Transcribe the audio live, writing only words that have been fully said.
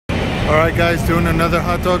Alright guys, doing another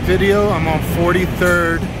hot dog video. I'm on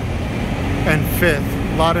 43rd and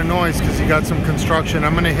 5th. A lot of noise because you got some construction.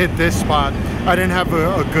 I'm gonna hit this spot. I didn't have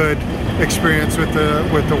a good experience with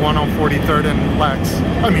the one on 43rd and Lex.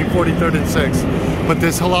 I mean 43rd and 6th. But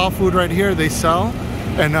this halal food right here, they sell,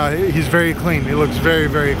 and he's very clean. He looks very,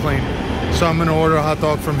 very clean. So I'm gonna order a hot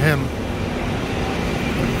dog from him.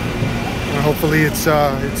 And hopefully it's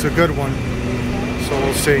a good one. So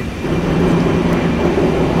we'll see.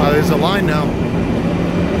 There's a line now.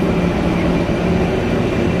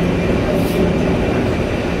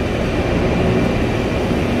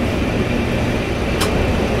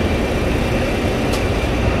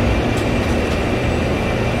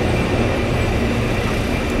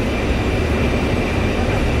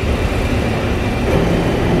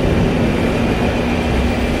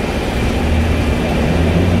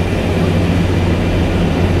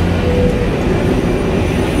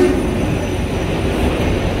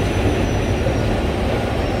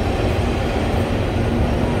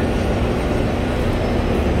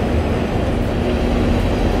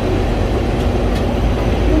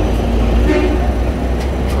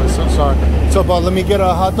 So, let me get a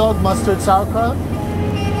hot dog, mustard, sauerkraut. You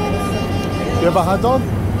have a hot dog?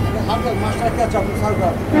 Hot dog, mustard, ketchup, and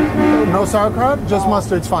sauerkraut. No sauerkraut? Just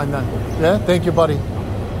mustard's fine then. Yeah? Thank you, buddy.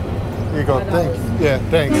 Here you go. Thanks. Yeah,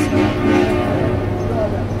 thanks.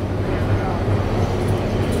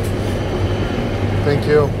 Thank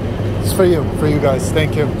you. It's for you guys.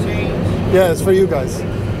 Thank you. Yeah, it's for you guys.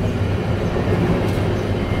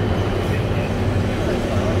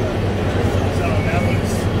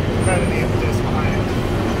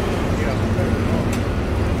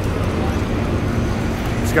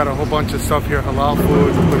 He's got a whole bunch of stuff here, halal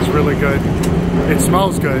food, looks really good. It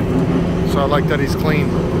smells good, so I like that he's clean.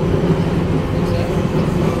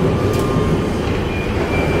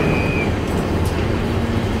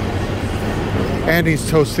 And he's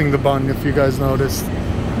toasting the bun, if you guys noticed,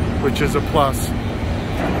 which is a plus.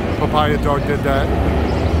 Papaya Dog did that.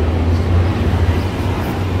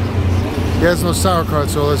 He has no sauerkraut,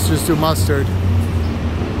 so let's just do mustard.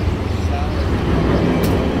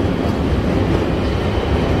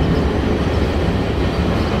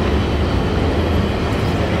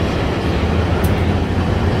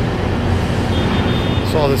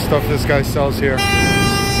 All the stuff this guy sells here.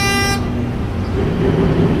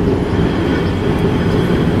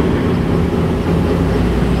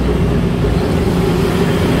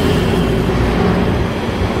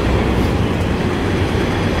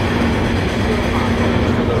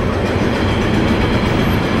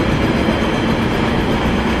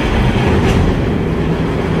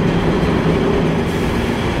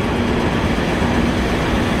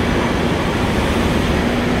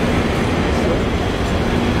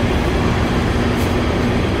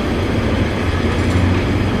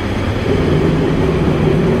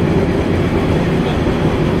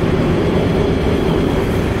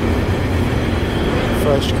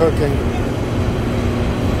 Cooking.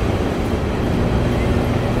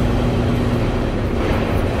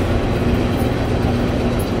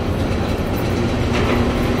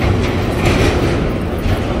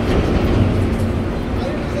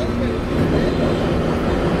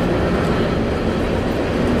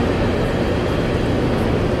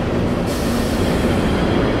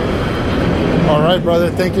 All right, brother.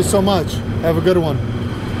 Thank you so much. Have a good one.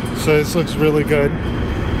 So this looks really good.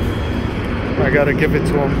 I gotta give it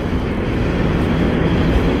to him.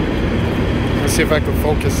 Let's see if I can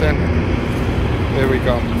focus in. There we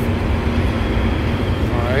go. All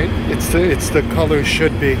right, it's the color it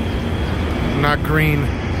should be, not green.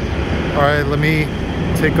 All right, let me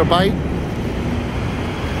take a bite.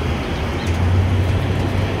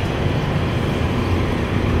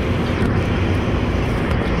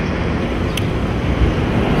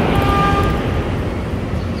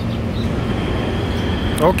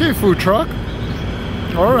 Okay, food truck.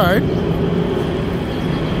 All right.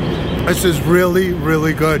 This is really,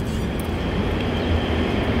 really good.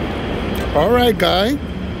 All right, guy.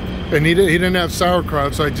 And he didn't have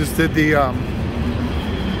sauerkraut, so I just did the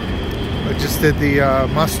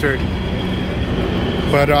mustard.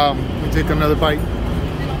 But let me take another bite.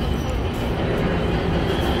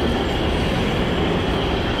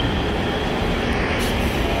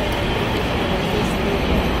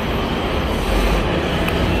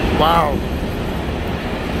 Wow.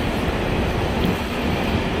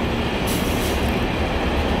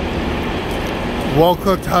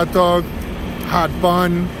 Well-cooked hot dog, hot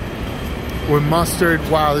bun with mustard.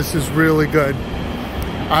 Wow, this is really good.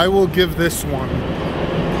 I will give this one,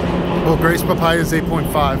 well, Grace Papaya is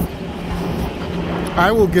 8.5.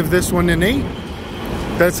 I will give this one an 8.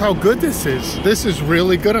 That's how good this is. This is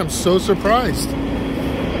really good. I'm so surprised.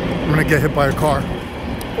 I'm gonna get hit by a car.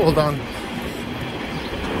 Hold on.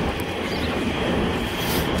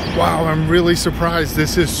 Wow, I'm really surprised.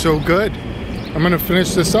 This is so good. I'm gonna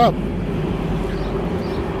finish this up.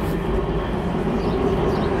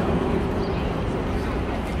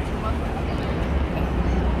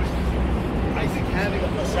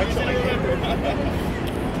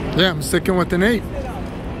 Yeah, I'm sticking with an 8.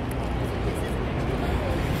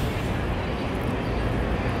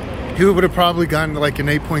 He would have probably gotten like an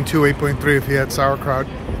 8.2, 8.3 if he had sauerkraut.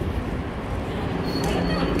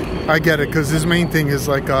 I get it, because his main thing is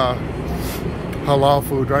like halal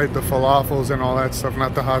food, right? The falafels and all that stuff,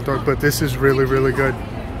 not the hot dog. But this is really, really good.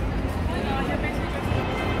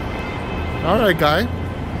 All right, guy.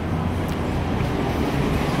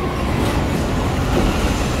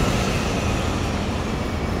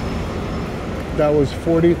 That was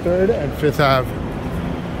 43rd and 5th Ave.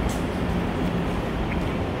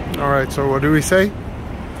 All right, so what do we say?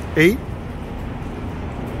 8?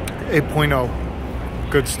 8.0.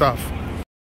 Good stuff.